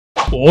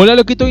Hola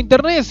loquitos de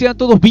internet, sean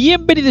todos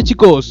bienvenidos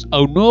chicos a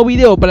un nuevo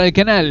video para el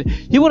canal.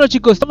 Y bueno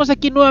chicos, estamos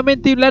aquí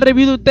nuevamente en la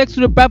review de un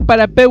texture pack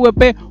para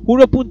PvP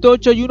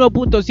 1.8 y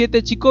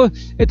 1.7 chicos.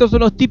 Estos son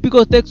los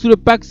típicos texture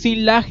packs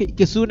sin lag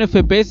que suben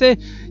FPS.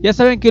 Ya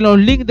saben que los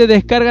links de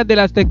descarga de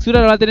las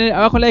texturas los van a tener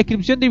abajo en la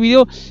descripción del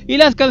video, y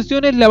las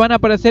canciones la van a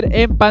aparecer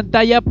en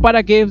pantalla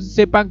para que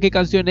sepan qué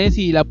canción es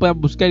y la puedan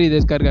buscar y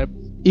descargar.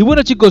 Y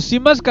bueno chicos,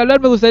 sin más que hablar,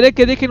 me gustaría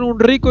que dejen un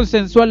rico y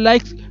sensual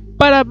like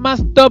para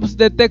más tops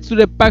de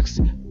texture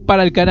packs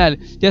para el canal.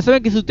 Ya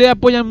saben que si ustedes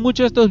apoyan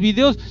mucho estos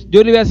videos,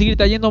 yo les voy a seguir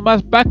trayendo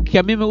más packs que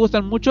a mí me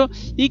gustan mucho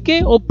y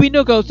que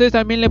opino que a ustedes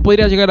también les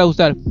podría llegar a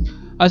gustar.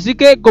 Así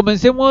que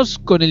comencemos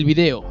con el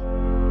video.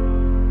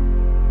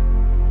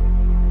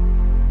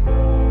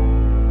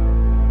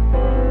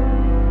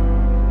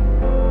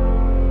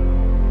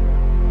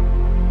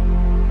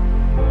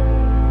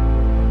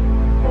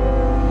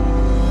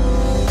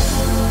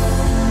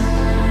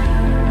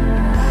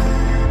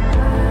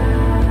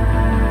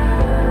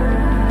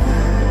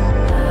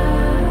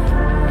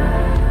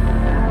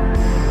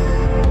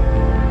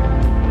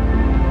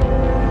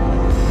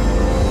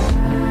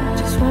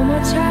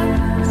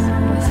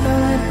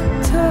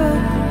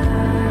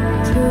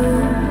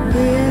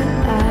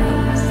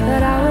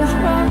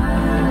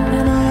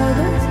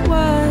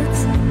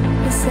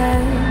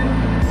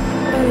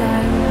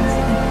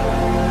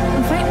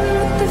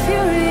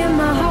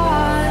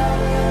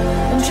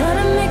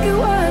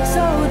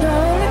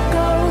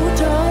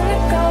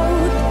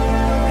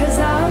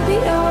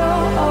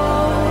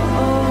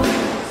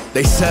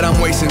 They said I'm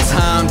wasting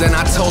time, then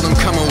I told them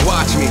come and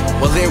watch me.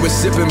 While they were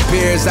sipping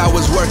beers, I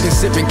was working,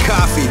 sipping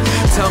coffee.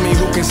 Tell me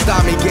who can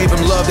stop me, gave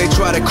them love, they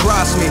try to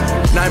cross me.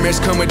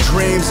 Nightmares come with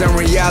dreams and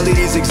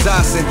reality's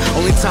exhausting.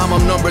 Only time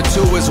I'm number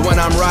 2 is when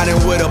I'm writing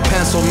with a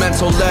pencil.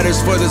 Mental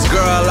letters for this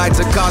girl I like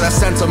to call that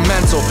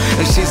sentimental.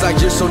 And she's like,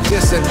 you're so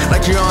distant,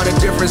 like you're on a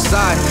different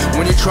side.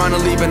 When you're trying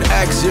to leave an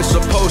ex, you're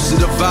supposed to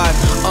divide.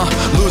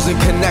 Losing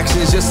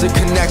connections just to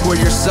connect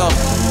with yourself.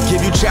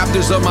 Give you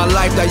chapters of my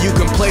life that you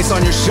can place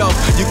on your shelf.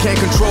 You can't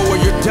control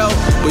where you're dealt,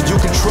 but you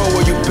control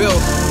where you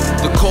build.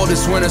 The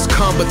coldest winters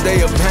come, but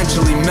they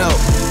eventually melt.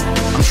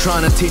 I'm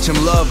trying to teach them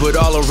love, but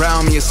all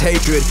around me is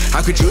hatred.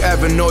 How could you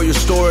ever know your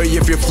story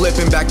if you're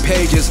flipping back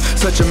pages?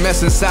 Such a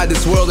mess inside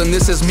this world, and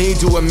this is me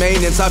doing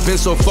maintenance. I've been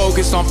so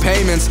focused on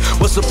payments.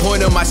 What's the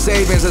point of my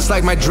savings? It's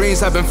like my dreams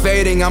have been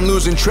fading. I'm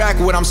losing track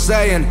of what I'm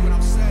saying.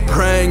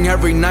 Praying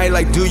every night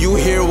like, do you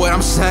hear what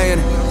I'm saying?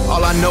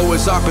 All I know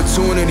is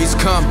opportunities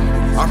come,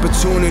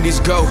 opportunities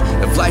go.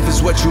 If life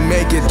is what you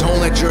make it, don't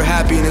let your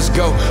happiness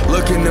go.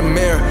 Look in the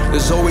mirror,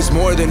 there's always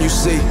more than you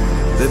see.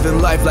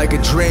 Living life like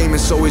a dream,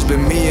 it's always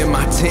been me and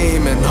my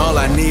team, and all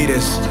I need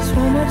is just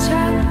one more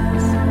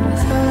chance.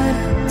 That's all I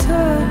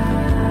took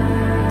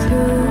to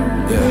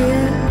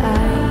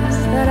realize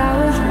that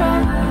I was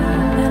wrong,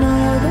 and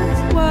all of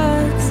those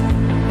words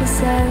I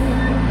said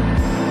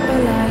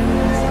were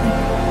lies.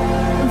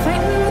 I'm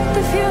fighting with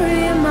the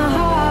fury in my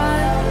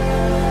heart.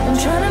 I'm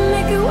trying to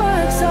make it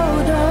work, so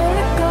don't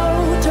let go,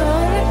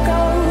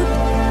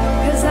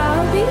 'cause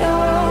I'll be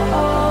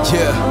all.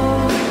 Yeah.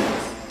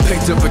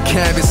 Picked up a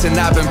canvas and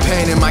I've been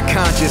painting my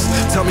conscience.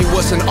 Tell me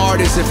what's an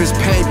artist if his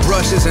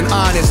paintbrush isn't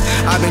honest.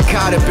 I've been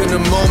caught up in the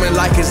moment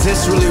like, is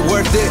this really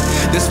worth it?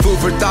 This food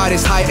for thought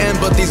is high end,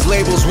 but these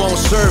labels won't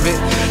serve it.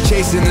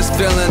 Chasing this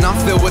feeling, I'm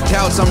filled with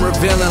doubts, I'm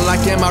revealing.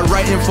 Like, am I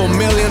writing for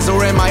millions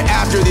or am I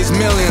after these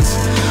millions?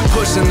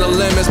 Pushing the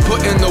limits,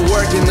 putting the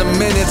work in the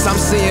minutes. I'm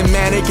seeing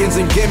mannequins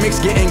and gimmicks,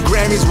 getting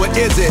Grammys, what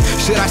is it?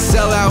 Should I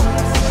sell out?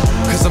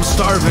 'Cause I'm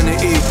starving to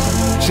eat.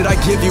 Should I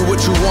give you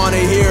what you wanna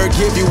hear or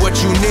give you what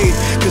you need?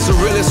 'Cause the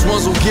realest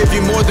ones will give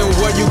you more than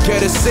what you get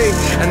to see.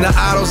 And the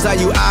idols that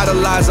you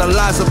idolize are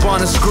lies up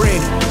on a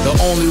screen. The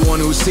only one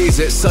who sees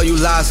it, sell you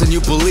lies and you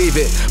believe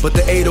it. But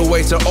the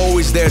 808s are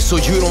always there so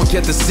you don't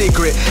get the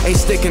secret. Ain't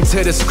sticking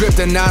to the script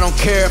and I don't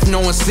care if no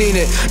one's seen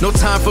it. No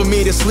time for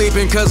me to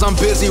sleeping 'cause I'm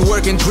busy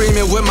working,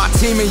 dreaming with my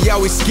team, and yeah,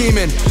 we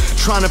scheming.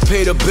 Trying to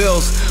pay the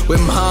bills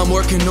with mom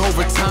working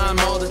overtime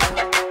all the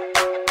time.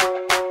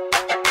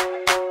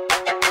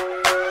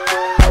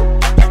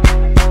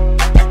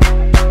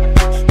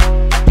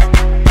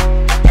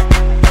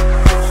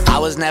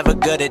 Never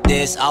good at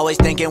this, always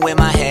thinking with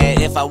my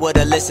head. If I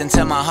would've listened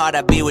to my heart,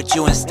 I'd be with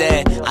you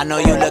instead. I know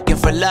you're looking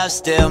for love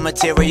still.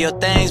 Material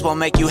things won't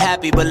make you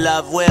happy, but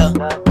love will.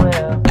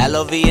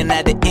 L-O-V and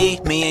at the E,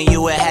 me and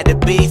you, it had to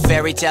be.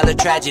 Fairy tale or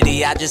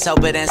tragedy, I just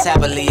hope it ends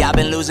happily. I've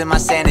been losing my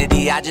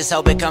sanity, I just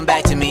hope it come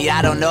back to me.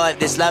 I don't know if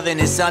this loving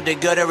is something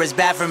good or it's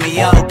bad for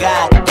me. Oh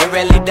God, it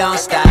really don't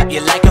stop.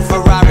 You're like a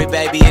Ferrari,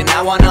 baby, and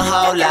I want a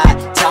whole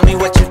lot. Tell me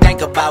what you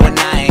think about when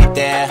I ain't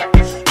there.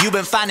 You've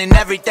been finding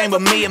everything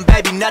but me, and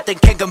baby, nothing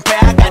can compare.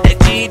 I got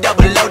that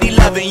G-double-O-D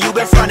loving. You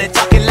been frontin',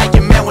 talking like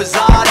your man was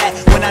all that,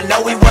 when I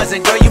know he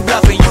wasn't. Girl, you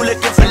bluffing, you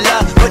looking for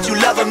love, but you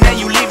love him, then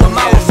you leave him.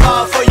 I would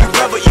fall for you,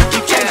 girl, but you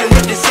keep changing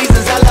with the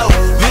seasons.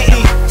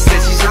 L-O-V-E.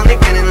 Said she's only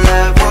been in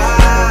love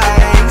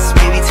once,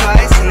 maybe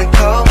twice in the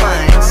cold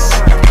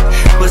months.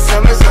 But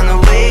summer's on the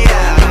way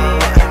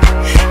out,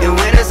 and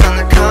winter's on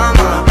the come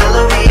up.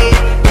 L-O-V-E,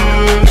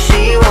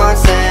 she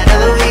wants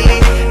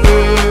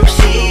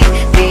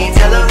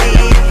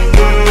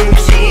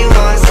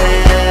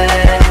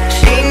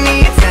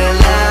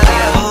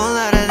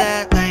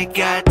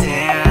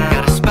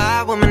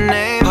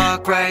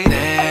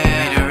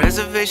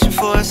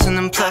force and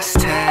then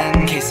 +10.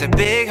 In case that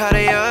big heart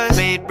of yours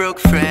made broke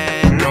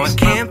friend. No, I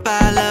can't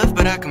buy love,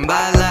 but I can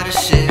buy a lot of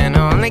shit. And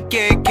I only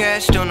get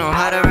cash, don't know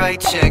how to write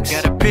checks.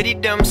 Got a pretty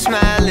dumb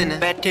smile and a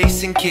bad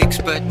taste in kicks,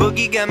 but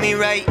Boogie got me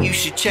right, you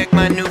should check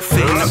my new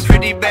fix. I'm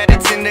pretty bad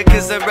at Tinder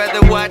cause I'd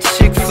rather watch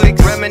chick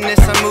flicks.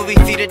 Reminisce on movie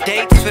theater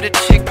dates for the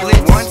chick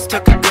blitz. Once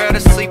took a girl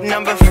to sleep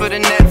number for the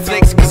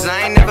Netflix. Cause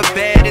I ain't never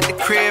bad at the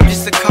crib,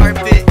 just a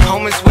carpet.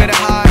 Home is where the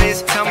heart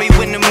is, tell me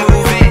when to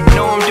move it.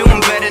 Know I'm doing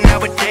better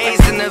nowadays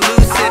than the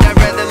lucid. I'd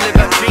rather live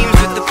out dreams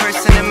with the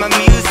person in my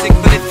music.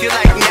 But if you're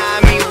like, nah,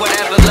 I mean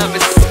whatever, love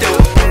is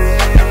stupid.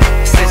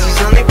 Said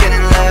she's only been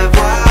in love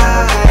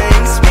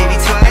once, maybe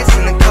twice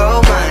in the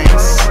cold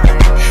months.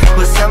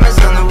 But summer's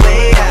on the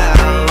way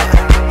out,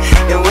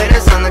 and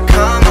winter's on the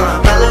come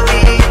up.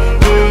 Halloween,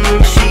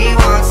 she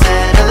wants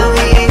that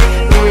Halloween,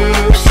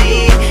 she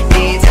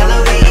needs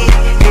Halloween,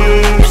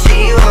 she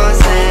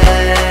wants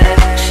that,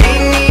 she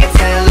needs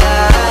that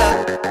love.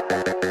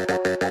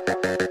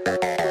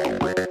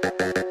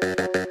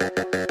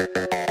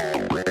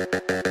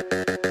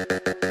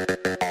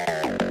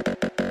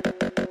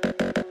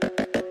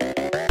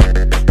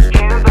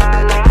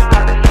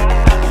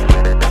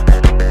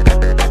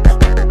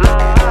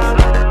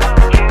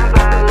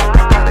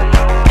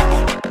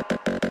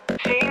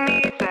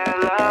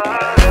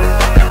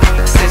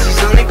 Said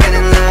she's only been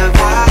in love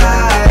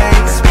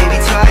once, maybe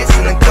twice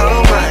in the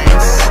cold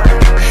months.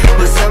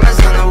 But summer's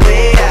on the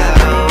way out,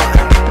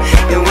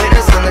 and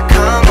winter's on the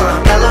come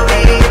up.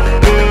 Halloween,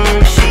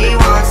 she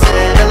wants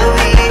that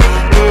Halloween,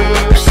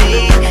 she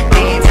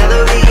needs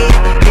Halloween,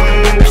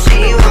 she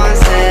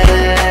wants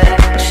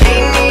that, she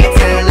needs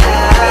that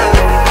love.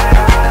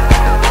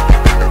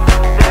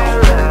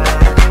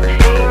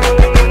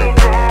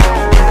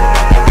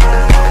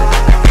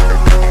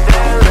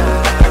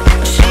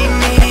 She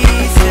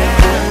needs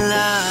that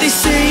love. They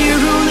say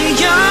you're only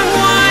young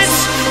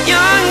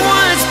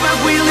once, but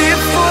we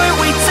live for it,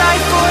 we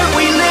die for it,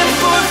 we live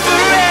for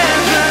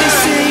forever. They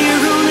say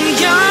you're only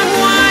young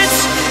once,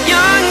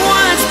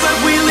 but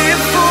we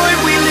live for it,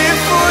 we live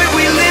for it,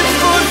 we live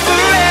for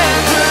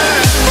forever.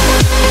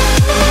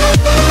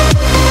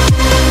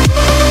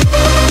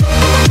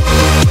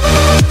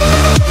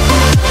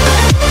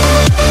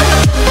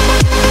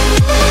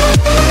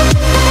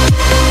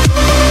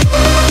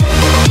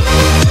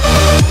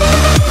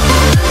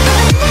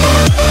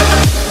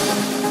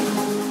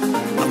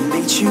 I'll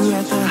meet you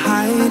at the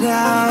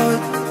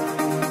hideout,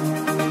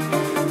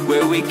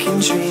 where we can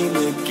dream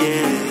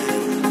again.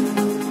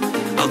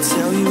 I'll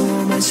tell you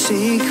all my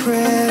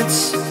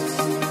secrets,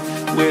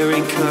 we're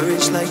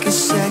encouraged like a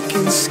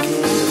second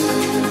skin.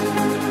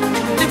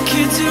 The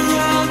kids are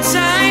all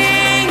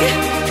dying,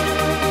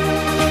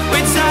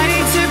 we're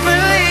dying to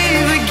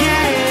believe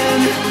again.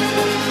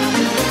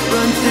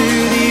 Run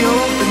through the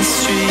open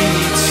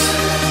streets,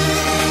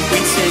 we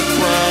take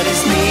what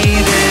is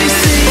needed.